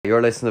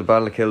You're listening to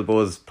Balnakill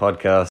Buzz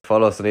podcast.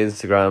 Follow us on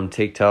Instagram,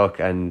 TikTok,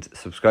 and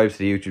subscribe to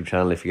the YouTube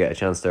channel if you get a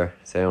chance there.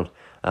 Sound.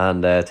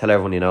 And tell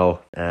everyone you know.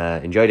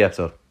 Enjoy the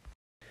episode.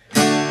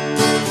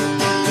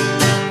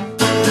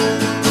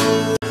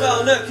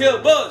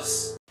 Balnakill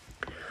Buzz!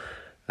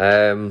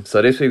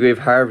 So this week we have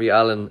Harvey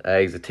Allen.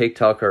 He's a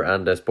TikToker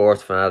and a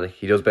sports fanatic.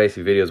 He does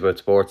basically videos about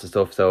sports and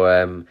stuff. So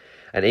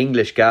an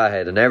English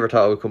gahhead. I never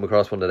thought I would come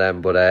across one of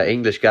them, but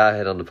English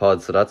gahhead on the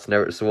pod. So that's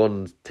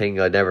one thing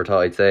I never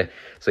thought I'd say.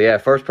 So yeah,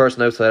 first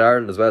person outside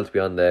Ireland as well to be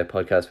on the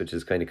podcast, which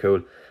is kind of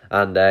cool.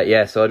 And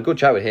so I had a good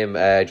chat with him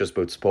just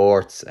about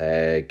sports,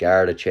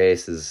 Garda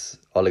chases,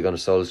 Ole Gunnar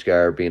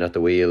Solskjaer being at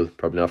the wheel,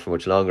 probably not for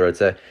much longer, I'd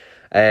say.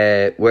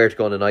 Where to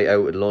go on a night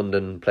out in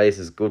London,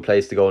 good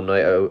place to go on a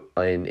night out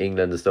in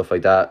England and stuff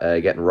like that,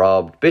 getting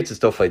robbed, bits of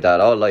stuff like that,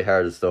 all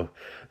light-hearted stuff.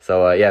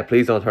 So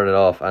please don't turn it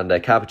off. And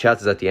Kappa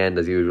Chats is at the end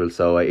as usual,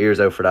 so ears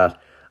out for that.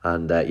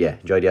 And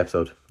enjoy the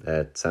episode.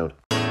 Sound.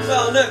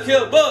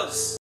 Balnakill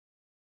Buzz!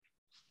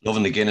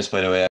 Loving the Guinness,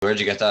 by the way. Where'd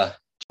you get that?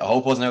 I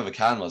hope it wasn't out of a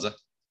can, was it?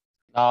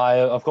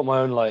 I've got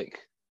my own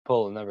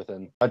pull and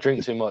everything. I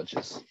drink too much.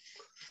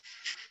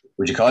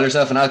 Would you call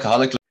yourself an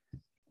alcoholic?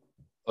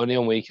 Only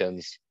on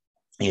weekends.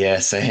 Yeah,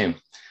 same.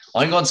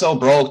 I'm going so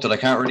broke that I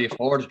can't really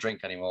afford to drink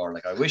anymore.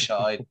 I wish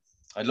I'd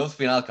love to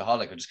be an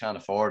alcoholic. I just can't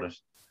afford it.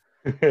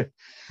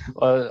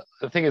 Well,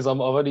 the thing is, I've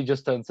only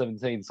just turned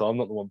 17, so I'm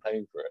not the one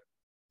paying for it.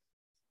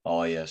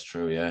 Oh, yes,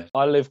 true, yeah.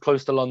 I live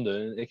close to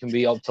London. It can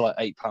be up to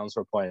 £8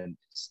 for a pint.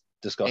 It's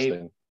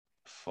disgusting.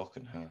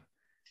 Fucking hell.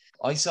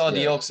 I saw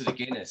the yolks of the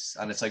Guinness,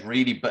 and it's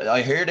really, but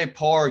I hear they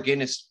pour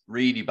Guinness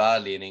really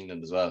badly in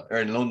England as well, or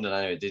in London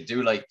anyway. They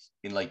do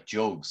in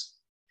jugs.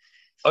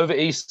 Over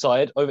east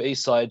side,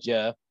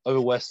 yeah.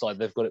 Over west side,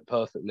 they've got it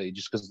perfectly,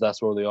 just because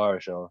that's where all the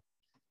Irish are.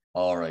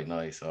 All right,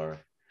 nice, all right.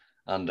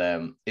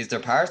 And is there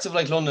parts of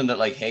London that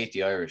hate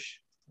the Irish,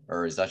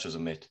 or is that just a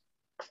myth?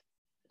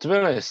 To be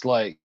honest,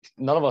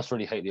 none of us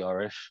really hate the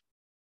Irish.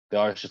 The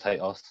Irish just hate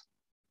us.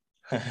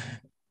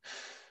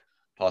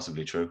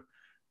 Possibly true.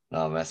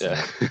 No, I'm messing.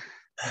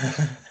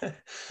 Yeah.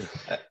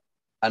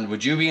 And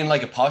would you be in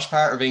a posh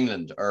part of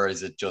England, or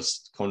is it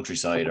just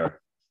countryside?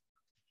 Or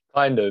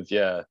kind of,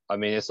 yeah. I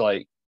mean, it's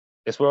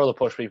where all the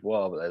posh people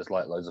are, but there's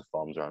loads of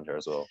farms around here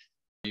as well.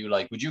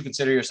 Would you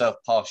consider yourself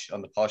posh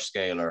on the posh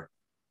scale, or?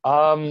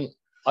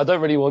 I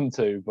don't really want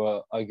to,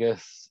 but I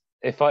guess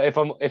if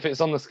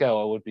it's on the scale,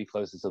 I would be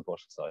closer to the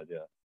posh side,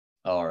 yeah.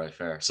 All right,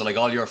 fair. So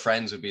all your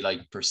friends would be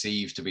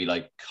perceived to be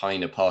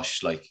kind of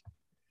posh,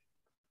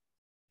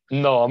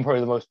 No, I'm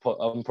probably the most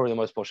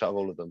posh out of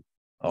all of them.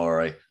 All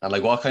right,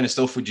 and what kind of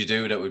stuff would you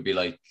do that would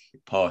be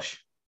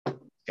posh,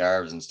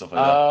 scarves and stuff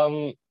like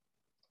that?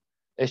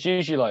 It's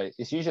usually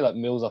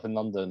meals up in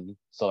London,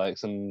 so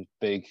some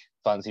big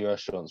fancy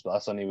restaurants, but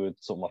that's only with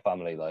sort of my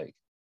family.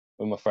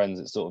 With my friends,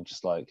 it's sort of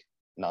just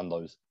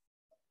Nando's.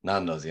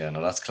 Nando's, yeah,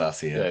 no, that's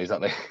classy. Yeah,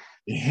 exactly.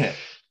 Yeah,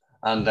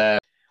 and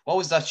what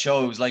was that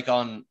show? It was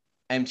on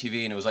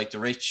MTV, and it was the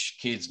rich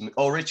kids.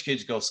 Oh, rich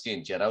kids go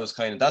skint. Yeah, that was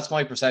that's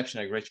my perception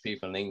of rich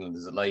people in England.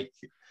 Is it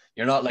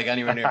you're not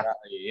anywhere near that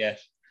are you yet?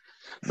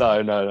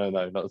 No, not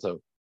at all.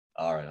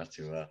 All right, not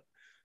too bad.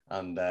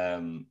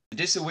 And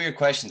this is a weird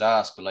question to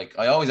ask, but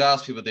I always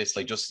ask people this,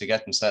 just to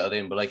get them settled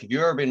in. But have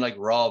you ever been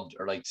robbed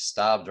or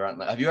stabbed or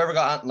anything? Have you ever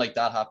got anything like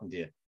that happen to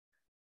you?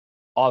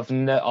 I've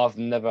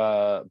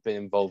never been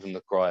involved in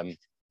the crime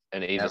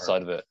in either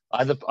side of it.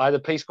 I had a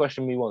police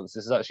question me once.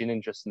 This is actually an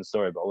interesting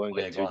story, but I won't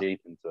get too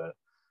deep into it.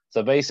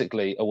 So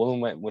basically, a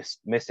woman went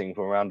missing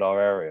from around our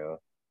area,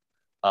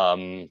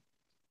 and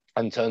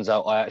turns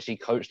out I actually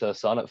coached her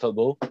son at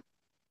football.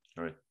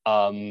 Right.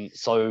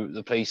 So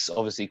the police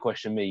obviously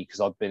questioned me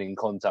because I've been in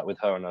contact with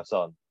her and her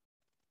son.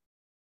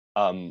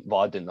 But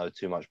I didn't know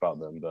too much about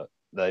them, but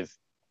they've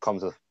come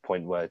to the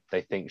point where they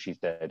think she's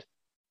dead.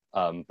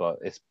 But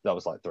that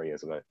was 3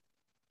 years ago.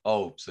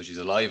 Oh, so she's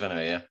alive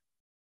anyway,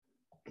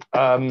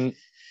 yeah?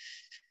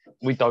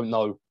 We don't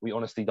know. We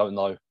honestly don't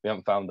know. We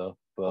haven't found her.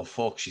 But oh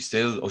fuck, she's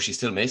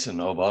still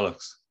missing. Oh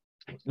bollocks.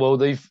 Well,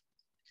 they've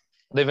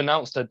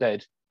announced her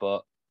dead,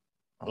 but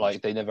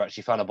they never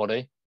actually found her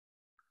body.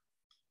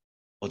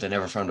 Oh, they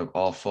never found her.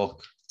 Oh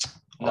fuck.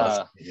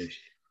 Oh,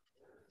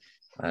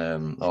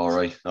 nah. All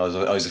right. I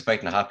was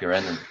expecting a happier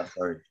ending.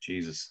 Sorry,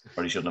 Jesus.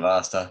 Probably shouldn't have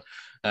asked that.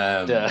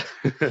 Yeah.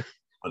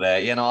 But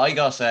I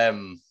got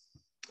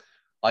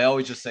I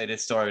always just say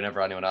this story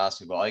whenever anyone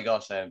asks me, but I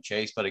got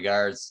chased by the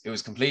guards. It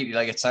was completely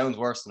it sounds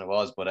worse than it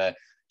was, but do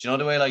you know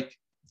the way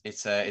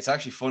it's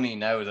actually funny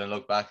now as I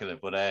look back at it,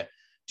 but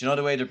do you know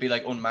the way there'd be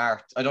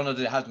unmarked? I don't know if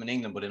they have them in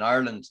England, but in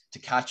Ireland to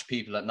catch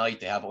people at night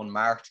they have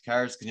unmarked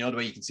cars, because you know the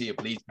way you can see a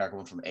police car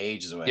coming from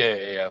ages away.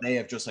 Yeah. They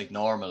have just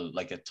normal a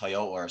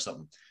Toyota or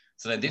something.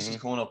 So then this was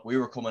coming up. We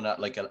were coming at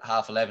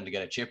 11:30 to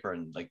get a chipper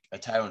in a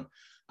town,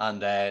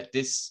 and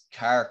this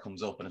car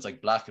comes up and it's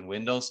blackened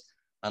windows.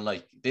 And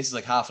this is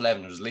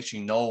 11:30. There's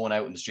literally no one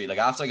out in the street.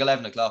 After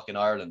 11 o'clock in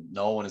Ireland,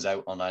 no one is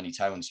out on any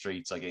town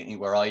streets,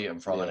 anywhere I am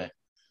from. Yeah.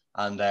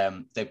 And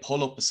they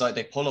pull up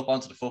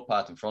onto the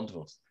footpath in front of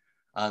us.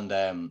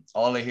 And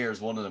all I hear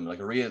is one of them, like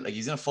a real, like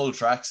he's in a full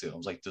tracksuit. I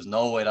was like, there's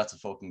no way that's a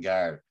fucking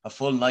guard, a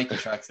full Nike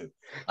tracksuit.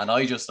 And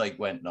I just like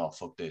went, no,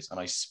 fuck this. And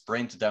I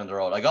sprinted down the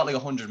road. I got like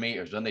 100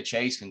 meters. But then they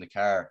chased me in the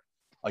car.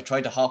 I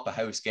tried to hop a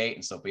house gate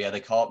and stuff, but yeah,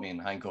 they caught me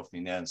and handcuffed me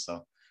in the end.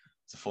 So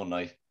it's a fun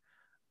night.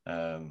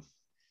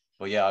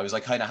 But yeah, I was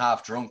like kind of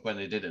half drunk when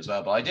I did it as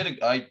well. But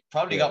I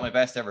probably got my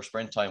best ever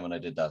sprint time when I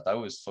did that. That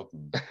was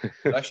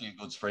actually a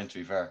good sprint, to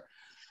be fair.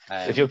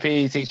 If your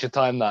PE teacher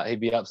timed that, he'd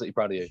be absolutely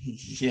proud of you.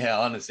 Yeah,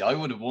 honestly, I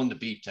would have won the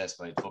beep test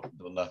if I'd fucking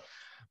done that.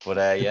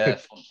 But yeah,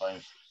 fun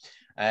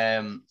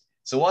time.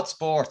 So what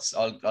sports?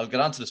 I'll get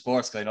on to the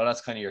sports because I know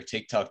that's kind of your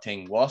TikTok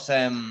thing. What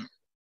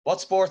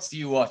sports do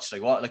you watch?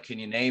 Like can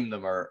you name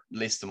them or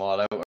list them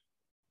all out?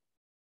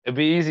 It'd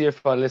be easier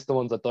if I list the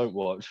ones I don't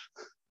watch.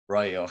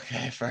 Right.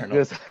 Okay. Fair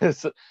enough.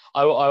 Because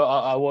I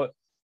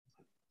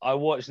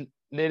watch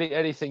nearly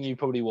anything you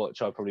probably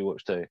watch. I probably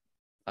watch too.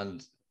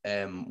 And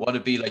what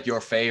would be like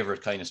your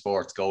favorite kind of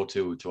sports go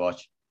to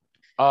watch?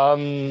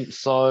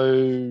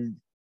 So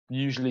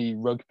usually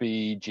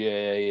rugby,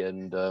 GAA,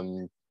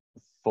 and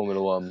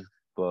Formula One,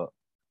 but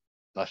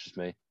that's just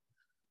me.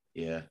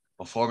 Yeah.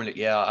 Well,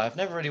 I've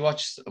never really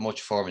watched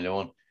much Formula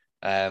One.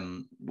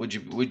 Would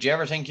you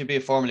ever think you'd be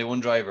a Formula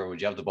One driver?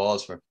 Would you have the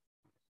balls for?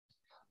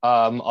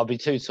 I'll be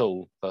too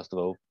tall, first of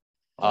all.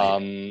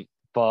 Yeah.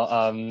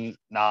 But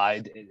nah,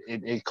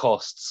 it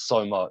costs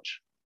so much.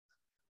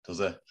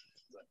 Does it?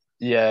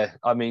 Yeah,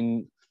 I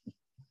mean,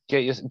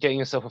 getting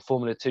yourself a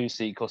Formula 2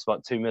 seat costs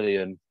about 2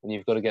 million, and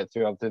you've got to get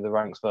up through the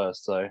ranks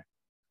first. So,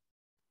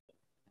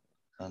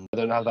 and I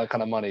don't have that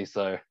kind of money.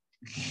 So,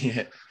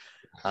 yeah.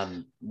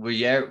 And would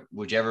you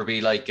ever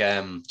be like,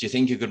 do you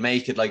think you could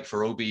make it like for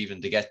rugby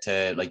even to get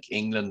to like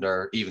England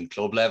or even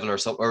club level or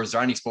something? Or is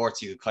there any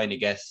sports you could kind of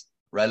get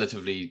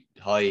relatively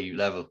high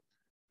level?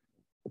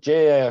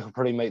 GAA, I could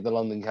probably make the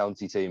London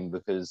County team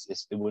because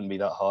it wouldn't be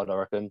that hard, I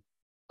reckon.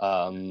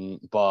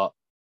 But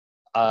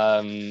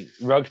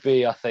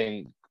rugby, I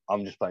think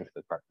I'm just playing for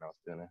the crack now, to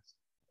be honest.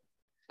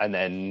 And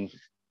then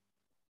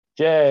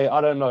GAA, I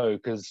don't know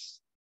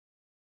because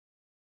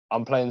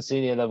I'm playing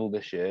senior level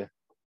this year.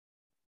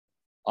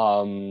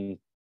 I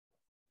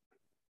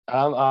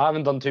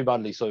haven't done too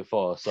badly so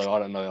far, so I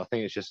don't know. I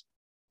think it's just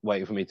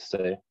waiting for me to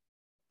see.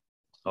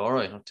 All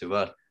right, not too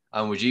bad.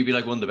 And would you be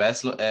like one of the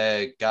best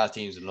GAA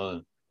teams in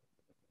London?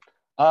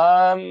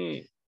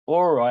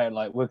 All right.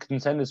 Like we're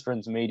contenders for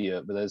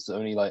intermediate, but there's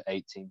only like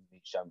 8 teams in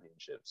each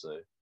championship. So.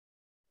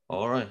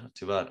 All right, not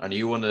too bad. And are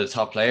you one of the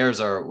top players,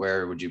 or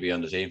where would you be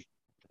on the team?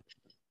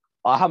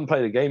 I haven't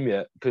played a game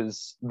yet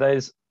because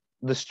the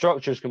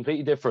structure is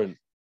completely different.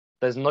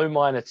 There's no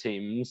minor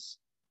teams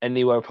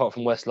anywhere apart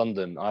from West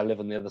London. I live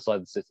on the other side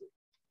of the city.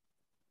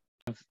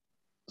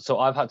 So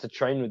I've had to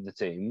train with the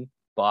team,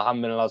 but I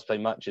haven't been allowed to play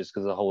matches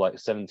because of the whole like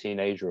 17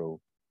 age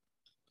rule.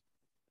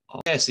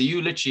 Yeah, so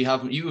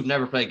you've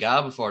never played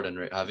GAA before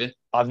then, have you?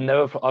 I've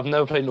never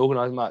played an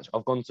organised match.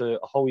 I've gone to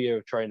a whole year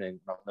of training and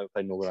I've never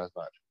played an organised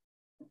match.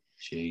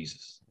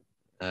 Jesus.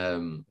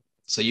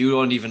 So you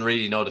don't even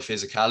really know the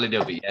physicality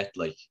of it yet,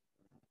 like.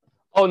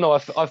 Oh no,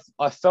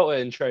 I felt it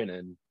in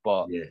training,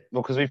 but yeah,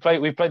 because we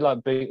played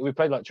like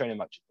training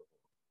matches.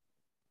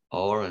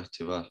 All right,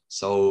 too bad.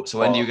 So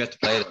when do you get to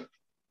play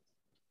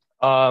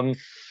them?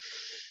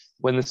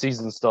 When the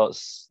season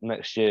starts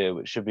next year,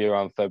 which should be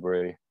around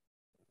February.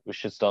 We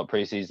should start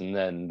pre-season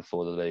then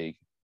before the league.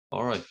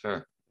 All right,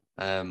 fair.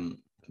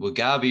 Would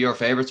GAA be your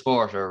favorite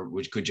sport, or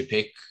could you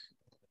pick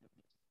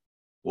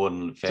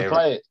one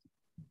favorite?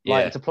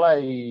 To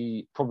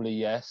play, probably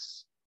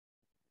yes.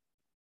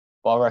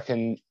 But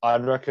I'd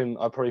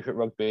probably pick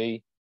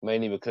rugby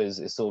mainly because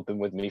it's sort of been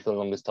with me for the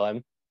longest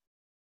time.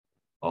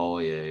 Oh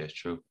yeah,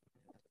 true.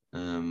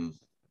 What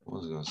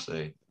was I going to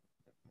say?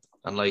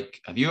 And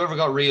like, have you ever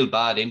got real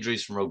bad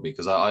injuries from rugby?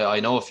 Because I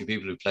know a few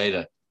people who played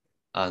it,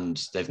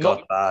 and they've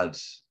got bad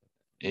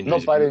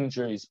injuries. Not bad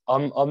injuries.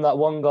 I'm that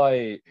one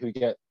guy who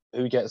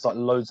gets like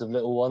loads of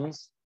little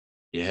ones.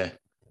 Yeah.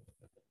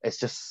 It's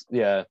just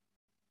yeah.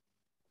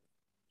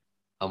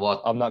 And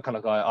what? I'm that kind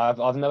of guy.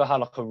 I've never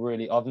had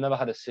I've never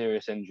had a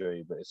serious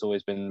injury, but it's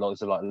always been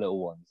lots of like little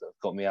ones that have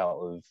got me out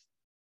of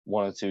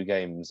 1 or 2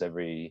 games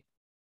every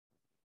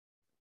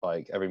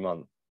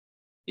month.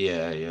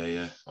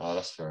 Yeah. Oh,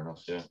 that's fair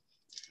enough. Yeah.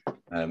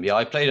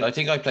 I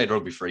think I played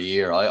rugby for a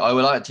year.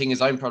 The thing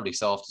is, I'm probably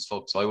soft as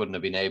fuck, so I wouldn't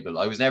have been able.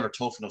 I was never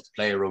tough enough to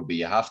play rugby.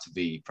 You have to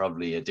be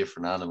probably a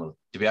different animal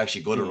to be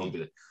actually good at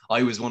rugby.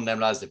 I was one of them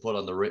lads they put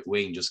on the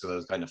wing just because I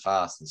was kind of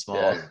fast and small.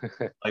 Yeah.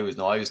 I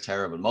was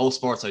terrible. Most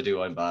sports I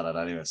do, I'm bad at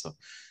anyway. So,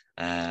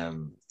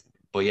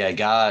 but yeah,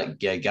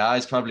 GAA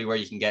is probably where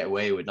you can get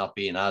away with not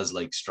being as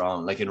like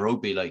strong. Like in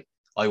rugby, like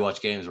I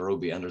watch games of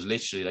rugby, and there's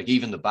literally like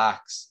even the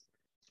backs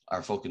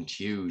are fucking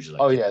huge.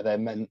 Like, oh yeah,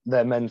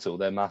 they're mental.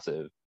 They're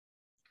massive.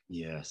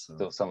 Yeah, so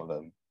still some of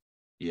them.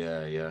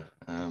 Yeah.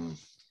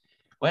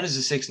 When is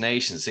the Six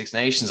Nations? Six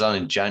Nations on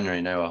in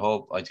January now. I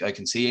hope I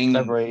can see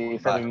England.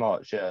 February,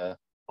 March. Yeah.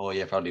 Oh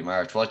yeah, probably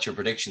March. What's your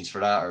predictions for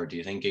that, or do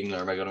you think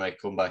England are going to make a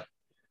comeback?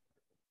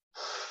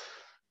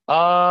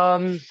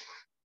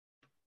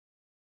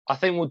 I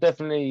think we'll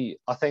definitely.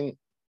 I think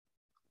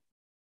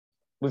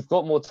we've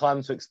got more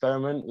time to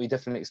experiment. We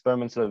definitely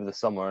experimented over the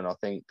summer, and I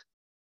think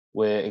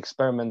we're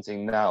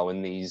experimenting now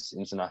in these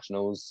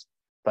internationals,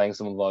 playing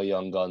some of our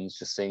young guns,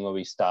 just seeing where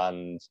we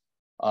stand.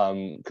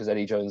 Because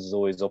Eddie Jones has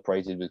always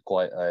operated with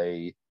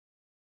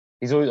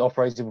he's always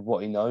operated with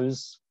what he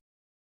knows.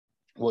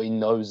 What he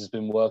knows has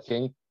been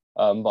working.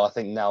 But I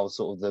think now is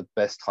sort of the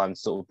best time to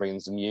sort of bring in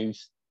some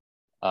youth.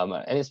 And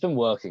it's been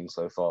working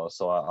so far,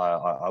 so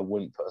I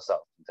wouldn't put us out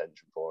of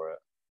contention for it.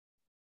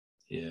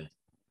 Yeah.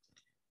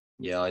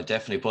 Yeah, I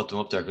definitely put them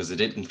up there because they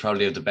didn't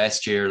probably have the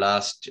best year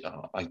last.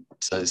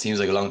 So it seems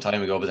like a long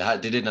time ago,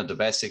 but they didn't have the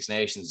best Six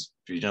Nations,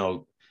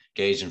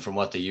 gauging from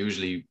what they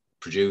usually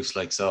produce.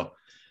 Like so,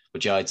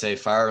 but yeah, I'd say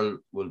Farrell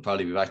will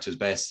probably be back to his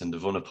best, and the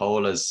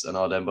Vunipolas and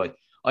all them. But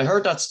I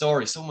heard that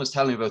story. Someone was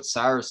telling me about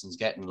Saracens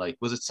getting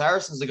was it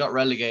Saracens that got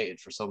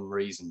relegated for some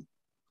reason?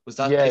 Was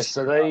that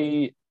So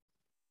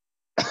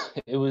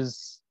it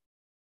was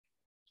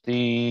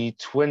the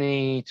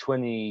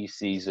 2020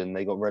 season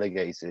they got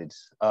relegated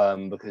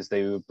because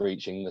they were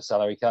breaching the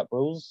salary cap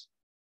rules.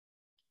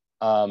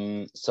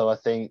 So I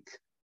think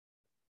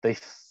they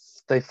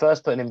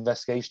first put an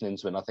investigation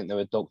into it, and I think they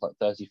were docked like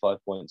 35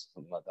 points or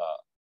something like that.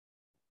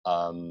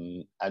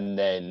 And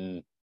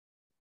then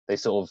they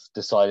sort of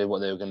decided what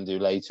they were going to do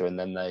later, and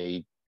then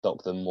they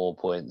docked them more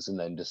points, and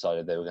then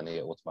decided they were going to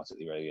get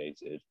automatically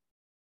relegated.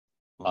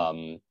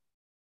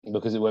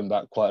 Because it went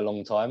back quite a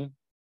long time.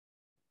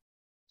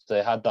 So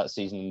they had that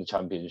season in the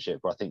Championship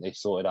where I think they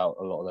sorted out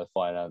a lot of their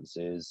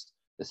finances.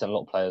 They sent a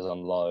lot of players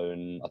on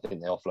loan. I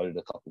think they offloaded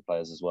a couple of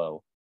players as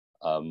well.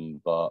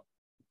 But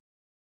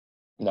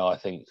no, I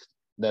think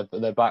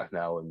they're back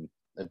now and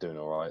they're doing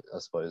all right, I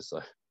suppose.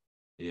 So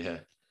yeah,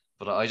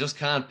 but I just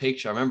can't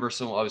picture. I remember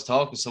I was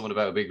talking to someone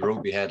about a big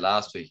rugby head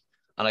last week,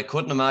 and I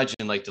couldn't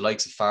imagine like the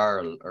likes of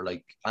Farrell or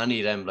like any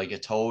of them, like a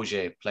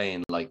Toje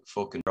playing like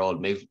fucking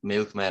old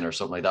milkmen or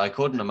something like that. I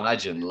couldn't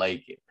imagine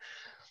like.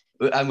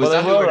 And was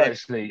well, that they were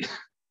actually.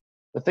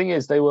 The thing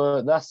is,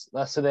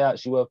 that's who they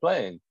actually were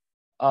playing.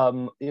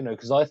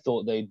 Because I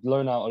thought they'd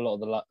loan out a lot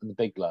of the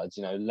big lads,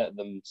 let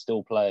them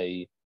still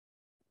play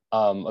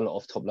a lot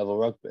of top level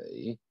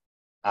rugby,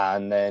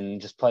 and then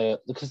just play it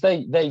because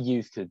their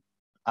youth could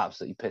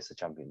absolutely piss the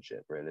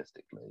Championship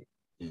realistically.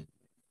 Mm.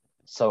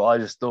 So I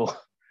just thought,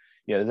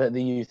 let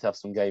the youth have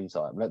some game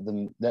time. Let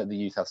the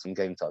youth have some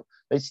game time.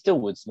 They still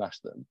would smash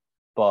them,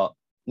 but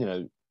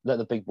let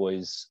the big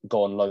boys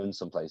go on loan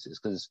some places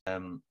because.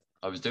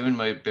 I was doing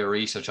my bit of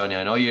research on you.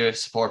 I know you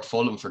support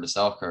Fulham for the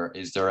soccer.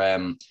 Is there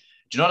do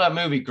you know that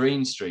movie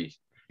Green Street?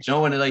 Do you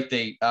know when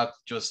they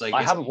just like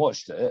I haven't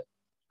watched it.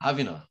 Have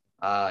you not?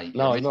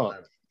 No, I'm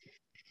not.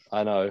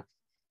 I know.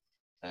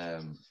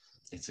 I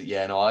just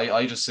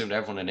assumed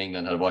everyone in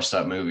England had watched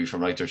that movie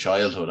from like their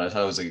childhood. I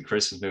thought it was like a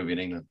Christmas movie in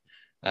England.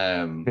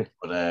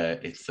 But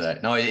it's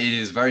no, it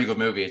is a very good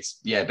movie. It's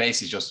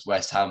basically just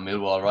West Ham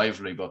Millwall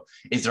rivalry. But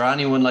is there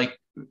anyone like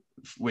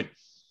with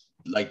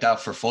like that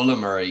for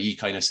Fulham, or are you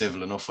kind of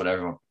civil enough with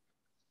everyone?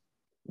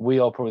 We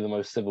are probably the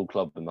most civil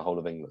club in the whole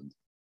of England.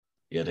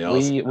 Yeah, they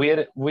also.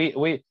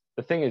 We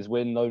the thing is,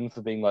 we're known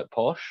for being like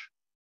posh,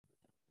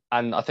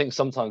 and I think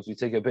sometimes we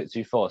take it a bit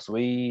too far. So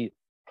we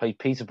played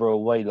Peterborough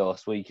away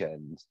last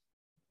weekend,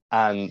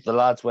 and the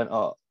lads went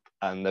up,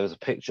 and there was a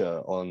picture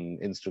on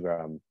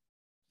Instagram,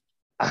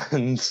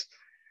 and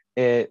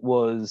it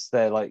was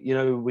there like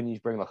when you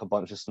bring like a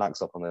bunch of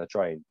snacks up on their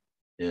train.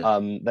 Yeah.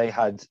 They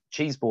had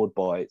cheese board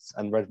bites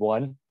and red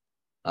wine.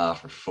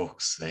 For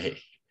fuck's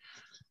sake.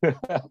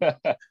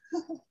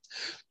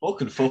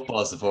 Fucking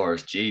football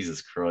support,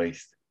 Jesus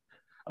Christ.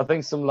 I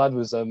think some lad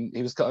was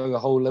he was cutting a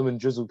whole lemon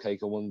drizzle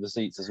cake on one of the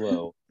seats as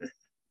well.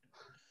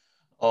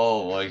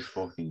 Oh my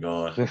fucking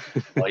god.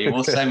 Oh, you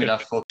must send me that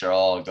picture.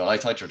 Oh god, I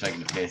thought you were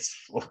taking the piss.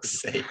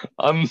 Fuck's sake.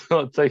 I'm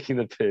not taking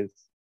the piss.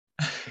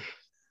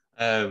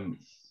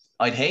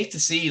 I'd hate to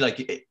see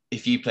like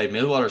if you played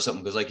Millwall or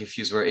something, because like if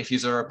you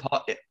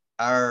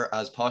are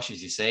as posh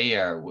as you say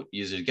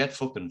you get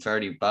fucking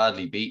fairly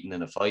badly beaten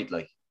in a fight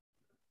like.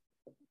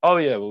 Oh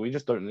yeah, well we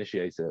just don't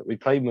initiate it. We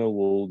played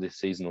Millwall this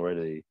season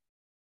already.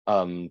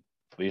 We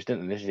just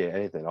didn't initiate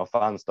anything. Our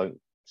fans don't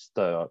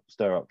stir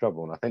up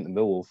trouble, and I think the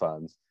Millwall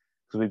fans,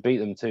 because we beat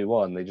them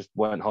 2-1, they just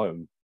went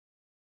home.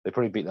 They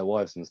probably beat their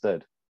wives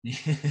instead.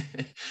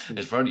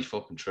 It's probably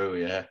fucking true,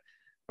 yeah.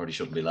 Probably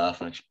shouldn't be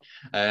laughing actually.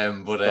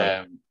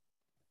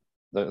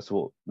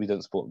 We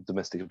don't support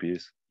domestic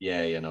abuse.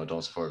 Yeah, no,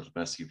 don't support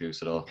domestic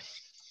abuse at all.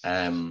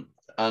 And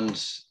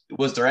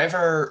was there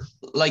ever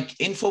like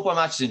in football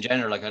matches in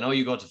general? Like I know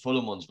you go to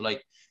Fulham ones, but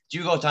like, do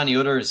you go to any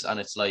others? And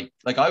it's like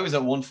I was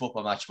at one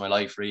football match in my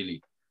life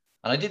really,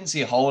 and I didn't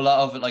see a whole lot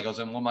of it. Like I was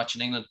in one match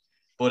in England,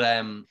 but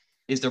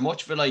is there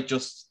much of it like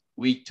just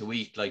week to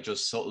week, like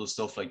just subtle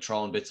stuff like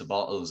throwing bits of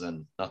bottles,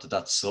 and not that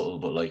that's subtle,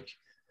 but like.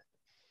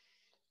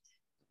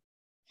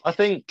 I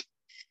think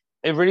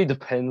it really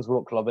depends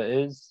what club it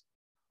is.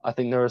 I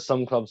think there are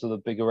some clubs with a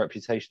bigger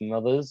reputation than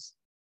others.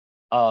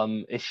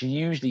 It's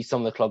usually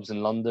some of the clubs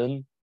in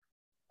London,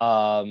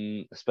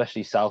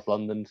 especially South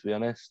London, to be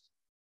honest.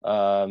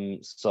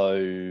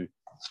 So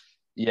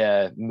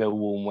yeah,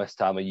 Millwall and West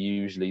Ham are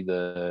usually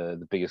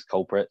the biggest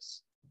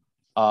culprits.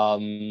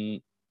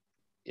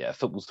 Yeah,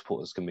 football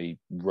supporters can be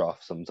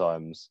rough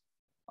sometimes.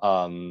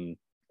 Um,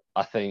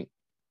 I think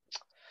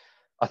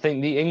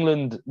the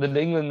England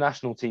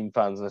national team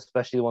fans, and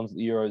especially the ones at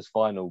the Euros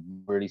final,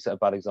 really set a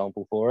bad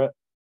example for it.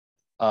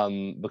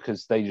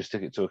 Because they just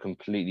took it to a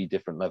completely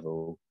different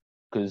level.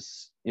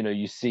 Because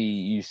you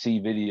see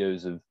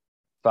videos of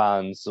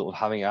fans sort of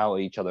having out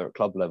at each other at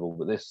club level,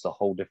 but this is a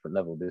whole different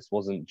level. This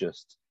wasn't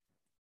just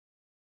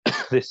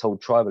this whole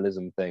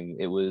tribalism thing.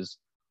 It was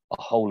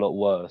a whole lot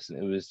worse, and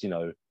it was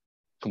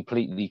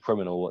completely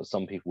criminal what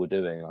some people were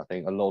doing. I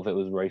think a lot of it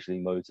was racially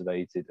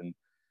motivated, and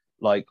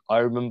like I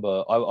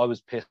remember, I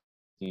was pissed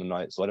in the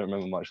night, so I don't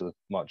remember much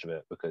of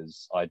it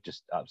because I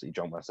just absolutely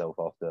drunk myself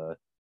after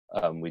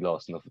we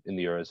lost in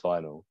the Euros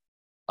final.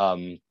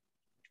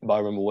 But I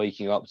remember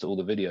waking up to all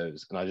the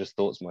videos, and I just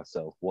thought to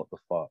myself, "What the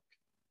fuck?"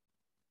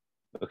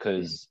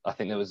 Because I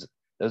think there was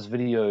a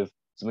video of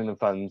some England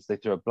fans. They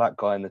threw a black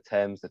guy in the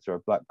Thames. They threw a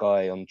black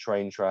guy on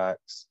train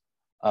tracks.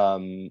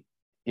 And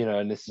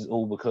this is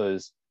all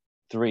because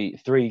three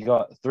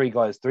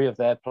of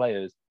their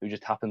players who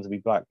just happened to be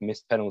black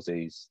missed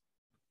penalties.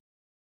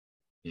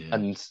 Yeah.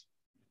 And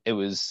it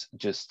was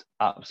just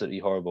absolutely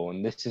horrible.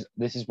 And this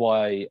is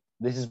why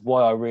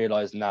I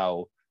realise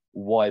now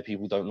why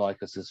people don't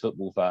like us as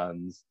football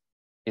fans,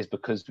 is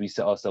because we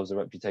set ourselves a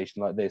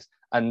reputation like this.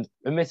 And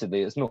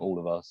admittedly, it's not all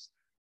of us,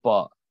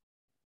 but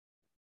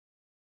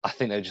I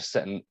think they just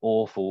set an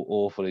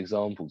awful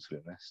example, to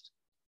be honest.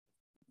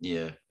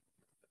 Yeah.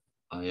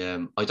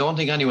 I don't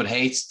think anyone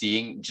hates do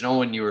you know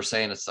when you were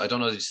saying it, I don't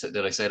know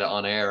did I say that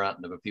on air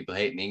about people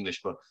hating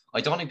English, but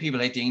I don't think people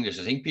hate the English.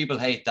 I think people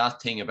hate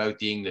that thing about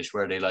the English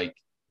where they like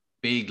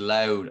big,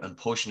 loud and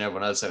pushing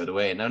everyone else out of the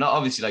way. Now, not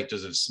obviously like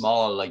there's a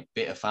small like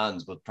bit of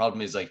fans, but the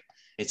problem is like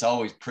it's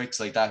always pricks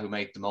like that who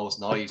make the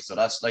most noise. So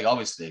that's like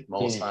obviously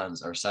most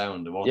fans are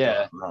sound. They won't do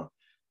it wrong.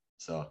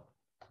 So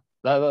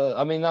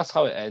I mean that's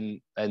how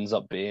it ends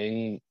up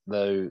being,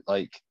 though.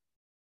 Like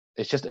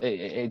it's just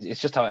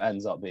how it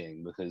ends up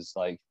being, because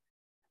like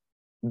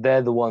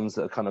they're the ones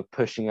that are kind of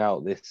pushing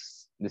out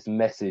this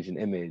message and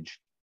image,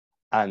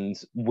 and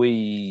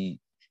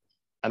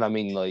I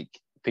mean like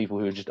people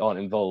who just aren't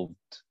involved,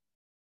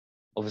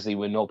 obviously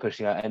we're not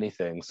pushing out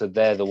anything, so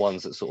they're the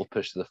ones that sort of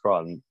push to the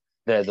front.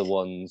 They're the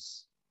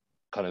ones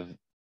kind of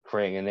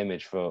creating an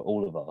image for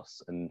all of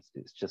us, and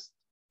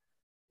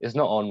it's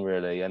not on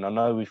really. And I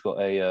know we've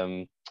got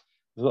a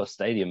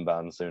stadium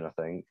ban soon, I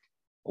think,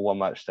 a one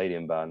match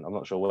stadium ban. I'm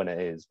not sure when it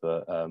is,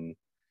 but to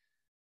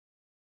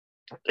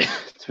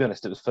be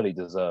honest, it was fully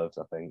deserved,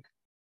 I think.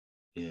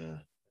 Yeah.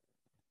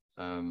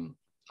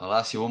 I'll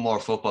ask you one more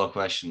football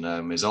question.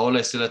 Is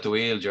Ole still at the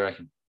wheel, do you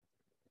reckon?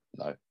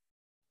 No.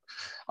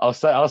 I'll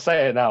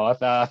say it now.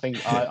 I think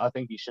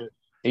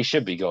he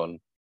should be gone,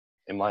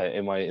 in my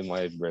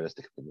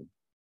realistic opinion.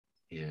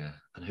 Yeah.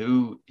 And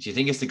who do you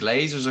think it's the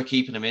Glazers are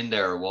keeping him in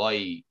there, or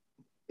why?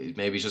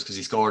 Maybe it's just because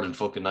he scored in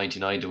fucking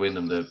 99 to win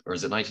them, or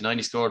is it 99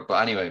 he scored?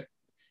 But anyway,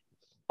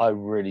 I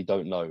really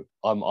don't know.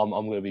 I'm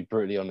going to be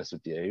brutally honest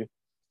with you.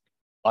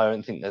 I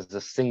don't think there's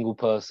a single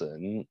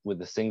person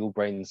with a single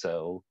brain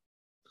cell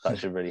that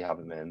should really have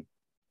him in.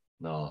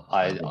 No,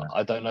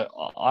 I don't know.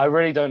 I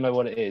really don't know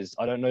what it is.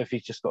 I don't know if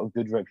he's just got a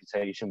good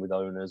reputation with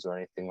owners or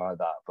anything like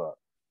that, but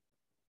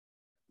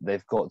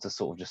they've got to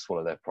sort of just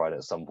swallow their pride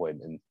at some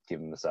point and give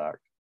him the sack.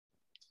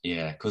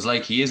 Yeah, because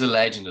like he is a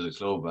legend of the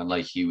club, and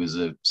like he was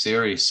a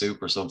serious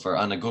super sub for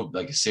and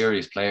a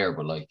serious player,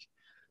 but like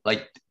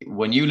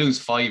when you lose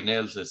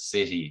 5-0 to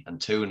City and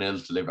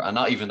 2-0 to Liverpool, and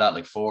not even that,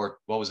 like 4-2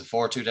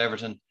 to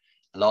Everton,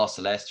 and lost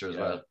to Leicester as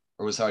well.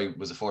 Or was it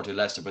 4-2 to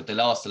Leicester, but they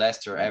lost to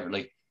Leicester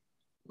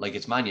like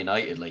it's Man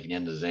United, like in the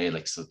end of the day,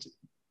 like so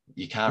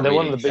you can't. They're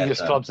really one of the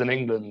biggest clubs in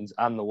England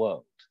and the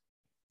world.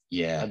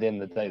 Yeah. At the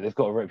end of the day, they've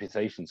got a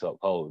reputation to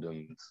uphold,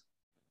 and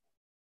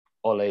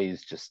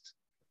Ole's just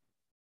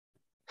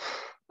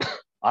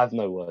I have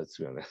no words,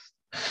 to be honest.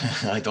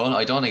 I don't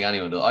think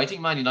anyone does. I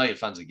think Man United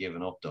fans are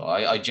giving up though.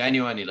 I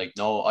genuinely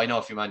I know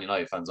a few Man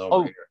United fans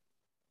over here.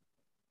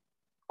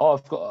 Oh,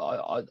 I've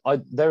got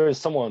there is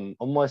someone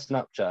on my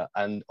Snapchat,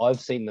 and I've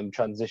seen them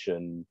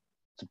transition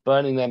to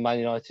burning their Man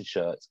United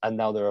shirts, and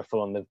now they're a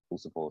full-on Liverpool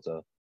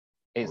supporter.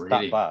 It's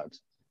really that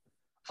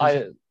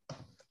bad.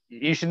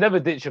 You should never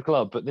ditch your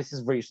club, but this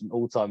has reached an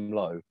all-time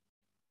low.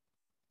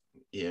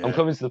 Yeah, I'm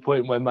coming to the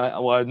point where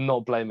I'm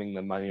not blaming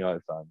the Man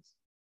United fans.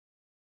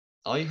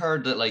 I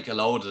heard that like a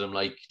load of them,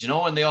 like, do you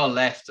know when they all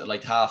left at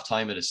like half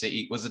time at the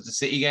City? Was it the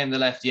City game they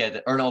left? Yeah,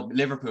 or no,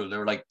 Liverpool. They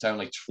were like down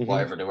like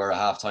whatever they were at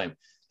half time.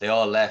 They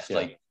all left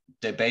like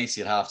they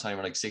basically at half time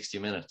were like 60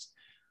 minutes.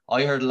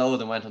 I heard a load of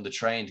them went on the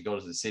train to go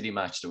to the City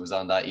match that was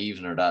on that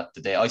evening or that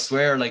the day. I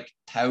swear, like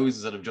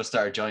thousands of them just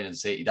started joining the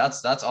City.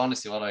 That's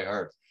honestly what I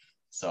heard.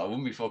 So I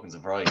wouldn't be fucking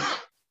surprised.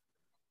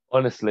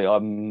 Honestly,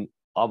 I'm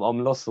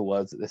lost for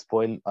words at this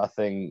point. I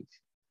think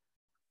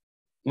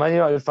Man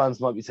United fans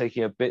might be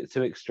taking a bit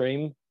too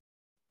extreme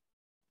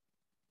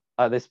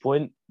at this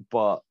point,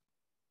 but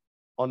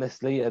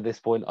honestly, at this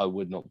point, I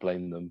would not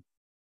blame them.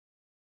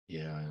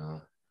 Yeah,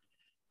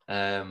 I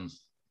know.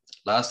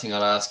 Last thing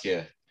I'll ask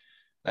you,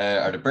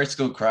 are the Brits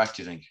good crack,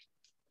 do you think,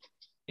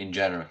 in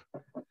general?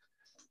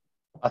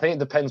 I think it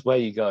depends where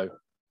you go.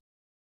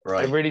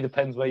 Right. It really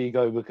depends where you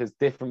go because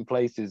different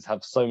places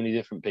have so many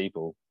different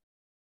people.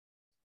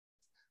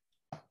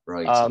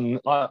 Right.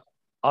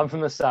 I'm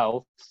from the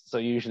south, so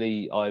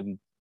usually I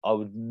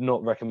would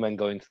not recommend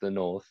going to the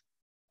north.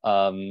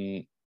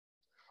 I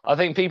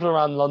think people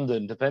around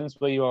London, depends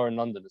where you are in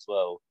London as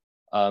well.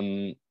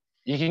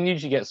 You can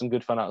usually get some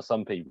good fun out of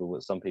some people,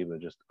 but some people are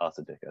just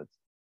utter dickheads.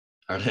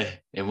 Are they?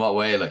 In what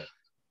way, like?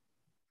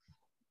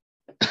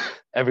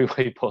 Every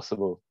way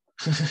possible.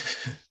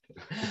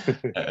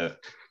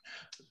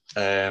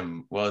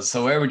 Well,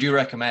 so where would you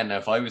recommend now?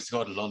 If I was to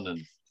go to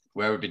London,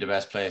 where would be the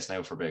best place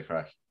now for a bit of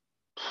crack?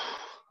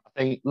 I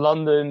think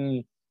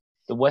London,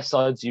 the west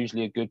side's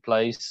usually a good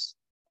place.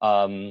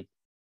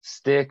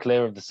 Steer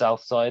clear of the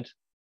south side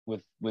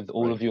with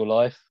all of your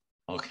life.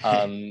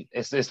 Okay.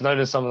 It's known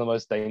as some of the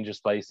most dangerous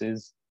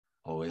places.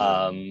 Oh, is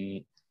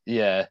it?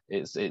 Yeah,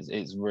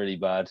 it's really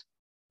bad.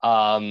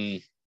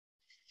 The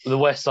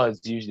west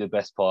side's usually the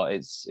best part.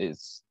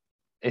 It's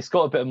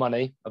got a bit of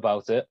money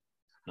about it.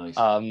 Nice.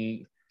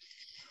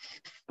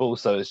 But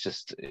also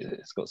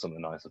it's got some of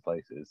the nicer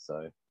places.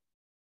 So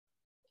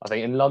I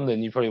think in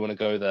London you probably want to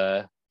go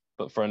there,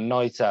 but for a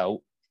night out,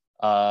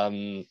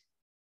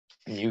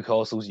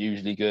 Newcastle's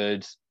usually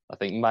good. I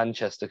think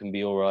Manchester can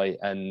be all right,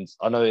 and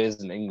I know it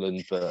is in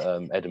England,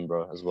 but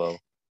Edinburgh as well.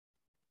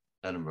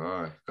 Edinburgh,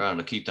 all right. Grand,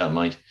 I'll keep that in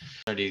mind.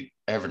 Really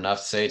everything I have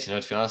to say, to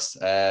be honest.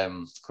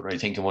 Couldn't really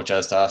think of much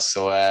else to ask.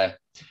 So yeah,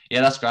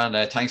 that's grand.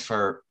 Thanks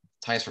for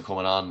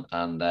coming on,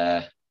 and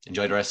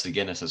enjoy the rest of the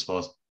Guinness, I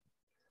suppose.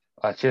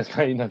 Cheers,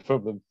 mate. No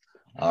problem.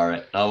 All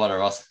right, no matter,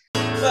 Ross.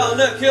 Well,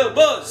 no kill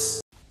buzz.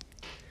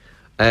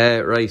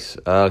 Right.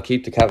 I'll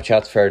keep the cap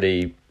chats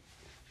fairly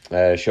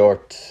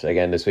short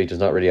again this week. There's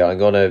not really.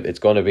 It's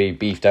gonna be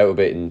beefed out a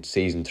bit in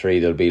season 3.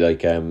 There'll be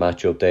like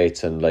match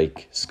updates and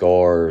like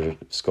score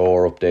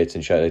updates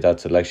and shit like that.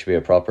 So it'll actually be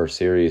a proper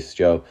serious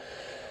job.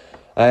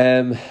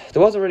 There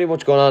wasn't really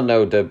much going on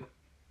now. The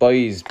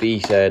boys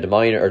beat the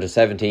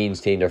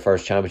 17s team, their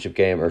first championship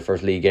game or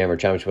first league game or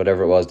championship,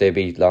 whatever it was. They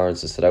beat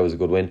Lawrence, so that was a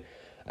good win.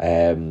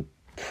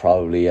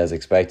 Probably as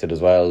expected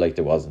as well. Like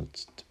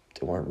Lawrence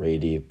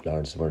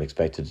weren't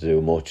expected to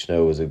do much.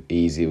 No,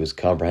 it was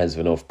comprehensive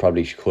enough.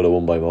 Probably could have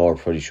won by more.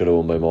 Probably should have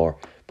won by more.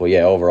 But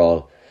yeah,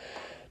 overall,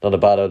 not a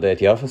bad old day at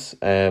the office.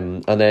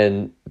 And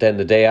then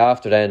the day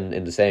after, then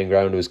in the same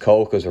ground, it was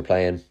Cocos were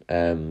playing.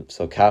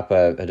 So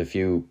Kappa had a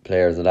few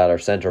players in that. Our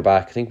centre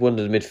back, I think one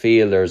of the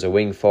midfielders, a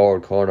wing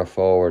forward, corner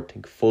forward, I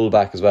think full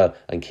back as well,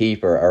 and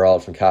keeper are all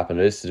from Kappa.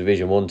 Now this is a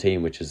Division 1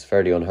 team, which is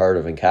fairly unheard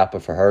of in Kappa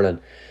for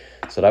hurling.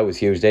 So that was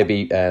huge. They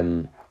beat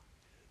Clane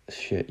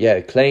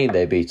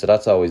they beat, so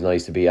that's always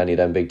nice to beat any of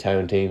them big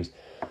town teams.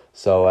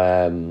 So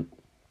and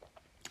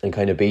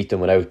kind of beat them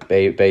without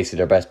basically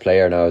their best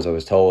player now, as I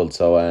was told.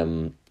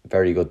 So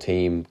very good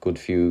team, good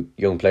few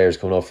young players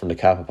coming up from the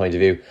Kappa point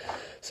of view.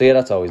 So yeah,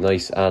 that's always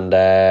nice. And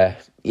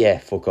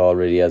fuck all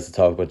really as to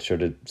talk about. Sure,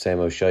 the same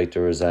old shite.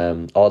 There was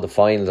all the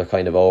finals are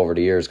kind of over,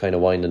 the year's kind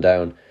of winding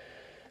down.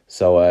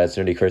 So it's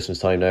nearly Christmas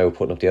time now,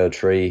 putting up the old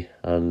tree,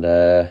 and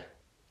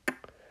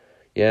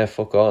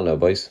fuck all now,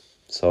 boys.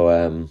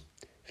 So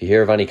if you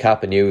hear of any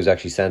Kappa news,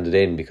 actually send it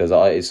in, because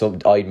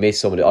I'd miss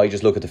some of it. I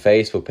just look at the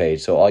Facebook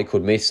page, so I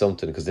could miss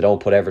something because they don't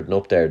put everything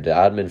up there. The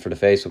admin for the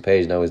Facebook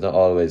page now is not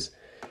always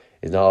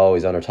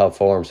on her top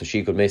form, so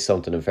she could miss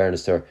something, in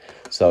fairness to her.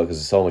 So because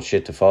there's so much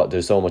shit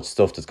there's so much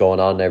stuff that's going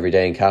on every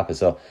day in Kappa.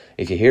 So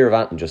if you hear of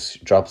anything,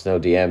 just drop us now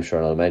DM, sure,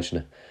 and I'll mention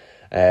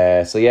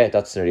it. So yeah,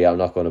 that's nearly. I'm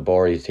not going to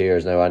bore you to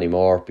tears now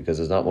anymore because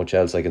there's not much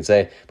else I can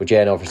say. But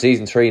yeah, no, for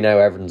season 3 now,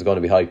 everything's going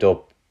to be hyped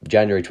up.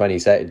 January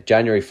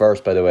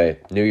 1st, by the way,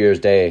 New Year's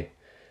Day,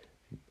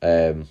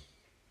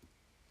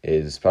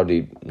 is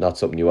probably not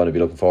something you want to be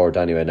looking forward to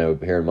anyway. Now,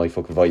 hearing my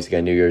fucking voice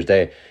again, New Year's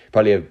Day,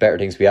 probably have better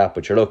things to be at.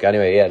 But sure, look,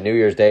 anyway, yeah, New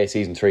Year's Day,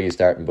 season 3 is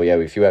starting. But yeah,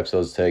 we have a few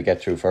episodes to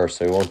get through first,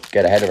 so we won't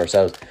get ahead of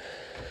ourselves.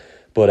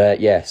 But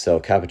so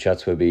Kappa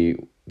chats will be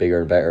bigger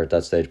and better at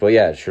that stage. But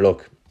yeah, sure,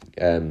 look,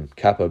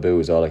 Kappa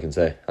boo is all I can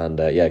say. And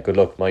good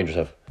luck, mind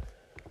yourself.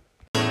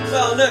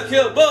 Well, no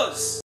kill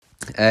buzz.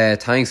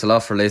 Thanks a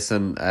lot for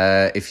listening.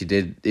 If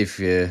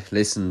you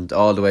listened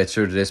all the way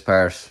through to this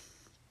part,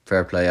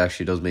 fair play.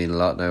 Actually does mean a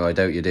lot now. I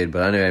doubt you did,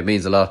 but anyway, it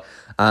means a lot.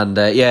 And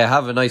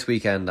have a nice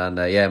weekend, and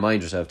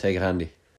mind yourself, take it handy.